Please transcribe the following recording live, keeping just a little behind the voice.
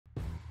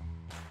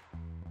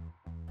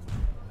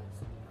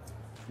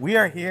We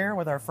are here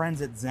with our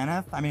friends at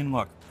Zenith. I mean,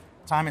 look,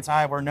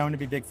 Time+Tide, we're known to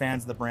be big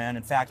fans of the brand.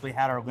 In fact, we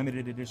had our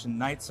limited edition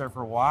Night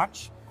Surfer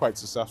watch. Quite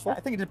successful. I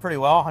think it did pretty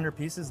well, 100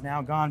 pieces,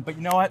 now gone. But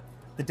you know what?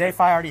 The Day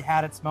 5 already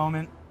had its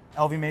moment.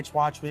 LVMH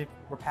Watch Week,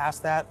 we're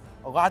past that.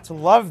 A lot to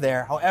love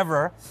there.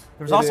 However,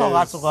 there's also a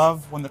lot to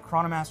love when the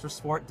Chronomaster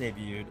Sport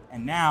debuted,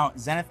 and now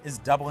Zenith is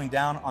doubling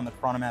down on the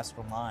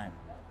Chronomaster line.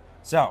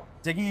 So,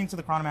 digging into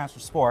the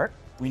Chronomaster Sport,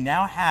 we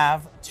now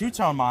have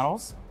two-tone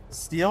models,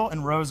 steel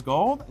and rose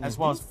gold, as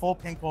well as full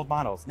pink gold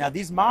models. Now,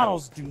 these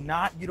models do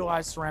not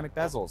utilize ceramic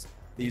bezels.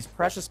 They use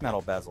precious metal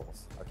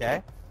bezels,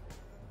 okay?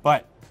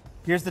 But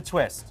here's the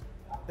twist.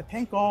 The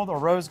pink gold or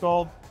rose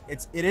gold,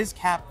 it is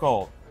cap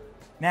gold.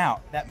 Now,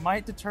 that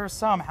might deter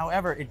some,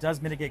 however, it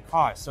does mitigate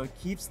cost. So it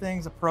keeps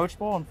things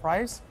approachable in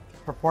price,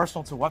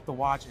 proportional to what the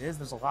watch is.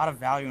 There's a lot of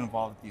value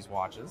involved with these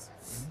watches.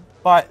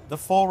 But the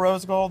full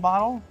rose gold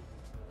model,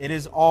 it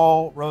is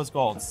all rose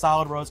gold,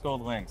 solid rose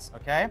gold links,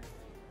 okay?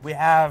 We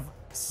have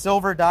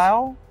silver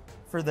dial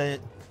for the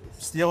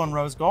steel and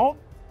rose gold,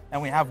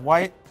 and we have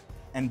white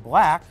and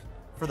black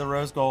for the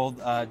rose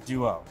gold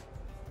duo.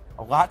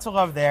 A lot to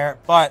love there,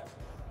 but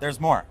there's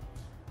more.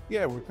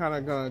 Yeah, we're kind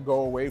of going to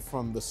go away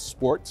from the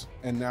sport,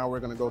 and now we're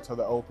going to go to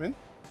the open.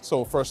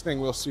 So first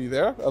thing we'll see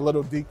there, a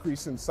little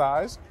decrease in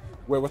size,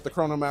 where with the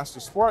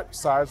Chronomaster Sport,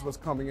 size was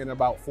coming in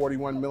about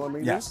 41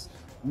 millimeters. Yes.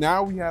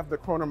 Now we have the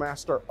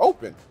Chronomaster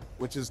Open,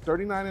 which is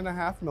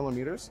 39.5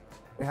 millimeters.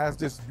 It has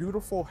this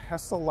beautiful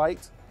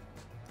Hesalite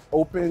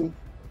open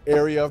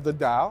area of the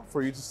dial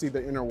for you to see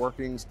the inner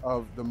workings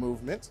of the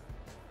movement,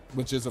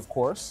 which is, of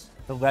course,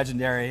 the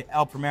legendary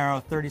El Primero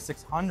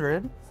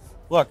 3600.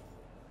 Look,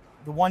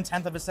 the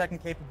 1/10 of a second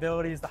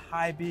capabilities, the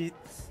high beat.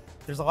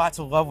 There's a lot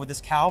to love with this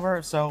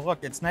caliber. So look,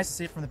 it's nice to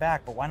see it from the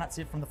back, but why not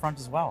see it from the front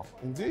as well?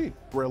 Indeed.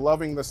 We're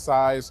loving the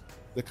size,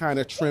 the kind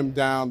of trimmed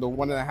down, the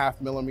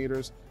 1.5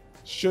 millimeters.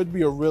 Should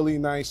be a really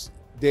nice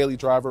daily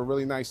driver,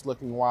 really nice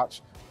looking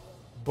watch.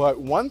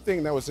 But one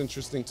thing that was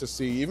interesting to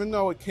see, even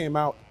though it came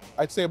out,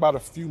 I'd say about a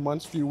few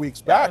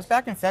weeks back. Yeah, it was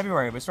back in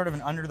February. It was sort of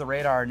an under the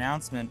radar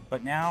announcement,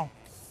 but now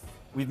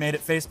we've made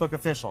it Facebook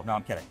official. No,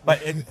 I'm kidding.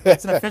 But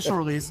it's an official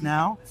release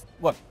now.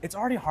 Look, it's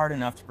already hard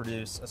enough to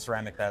produce a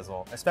ceramic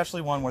bezel,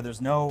 especially one where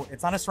it's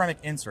not a ceramic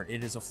insert,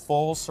 it is a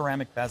full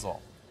ceramic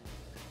bezel.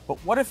 But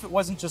what if it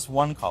wasn't just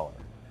one color?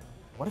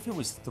 What if it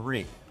was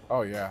three?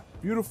 Oh yeah,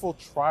 beautiful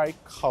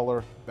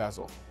tricolor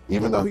bezel.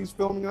 Even though he's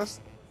filming us,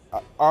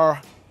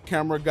 our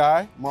camera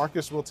guy,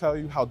 Marcus, will tell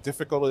you how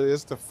difficult it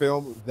is to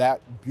film that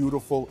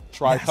beautiful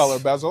tricolor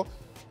bezel.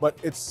 But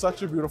it's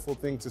such a beautiful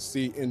thing to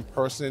see in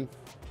person.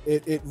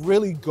 It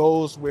really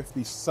goes with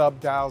the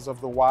subdials of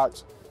the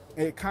watch.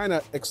 It kind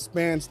of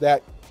expands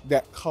that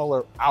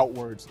color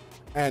outwards.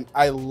 And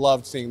I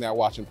loved seeing that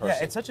watch in person.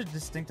 Yeah, it's such a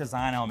distinct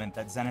design element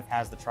that Zenith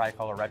has the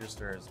tricolor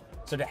registers.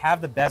 So to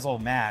have the bezel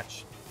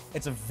match,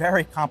 it's a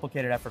very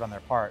complicated effort on their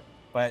part,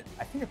 but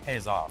I think it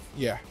pays off.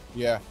 Yeah.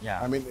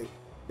 I mean,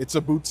 it's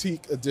a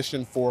boutique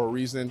edition for a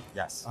reason.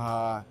 Yes.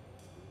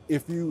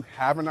 If you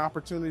have an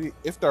opportunity,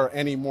 if there are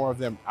any more of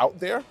them out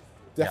there,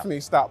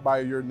 definitely stop by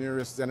your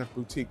nearest Zenith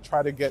boutique.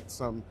 Try to get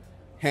some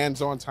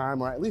hands-on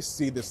time, or at least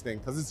see this thing,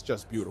 because it's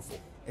just beautiful.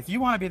 If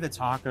you want to be the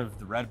talk of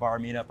the Red Bar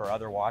meetup or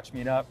other watch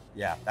meetup,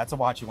 yeah, that's a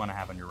watch you want to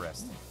have on your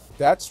wrist.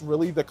 That's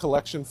really the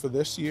collection for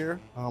this year.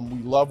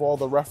 We love all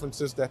the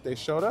references that they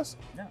showed us.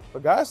 Yeah.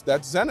 But guys,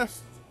 that's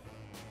Zenith.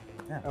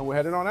 Yeah. And we're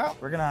headed on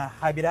out. We're going to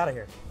high beat out of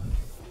here.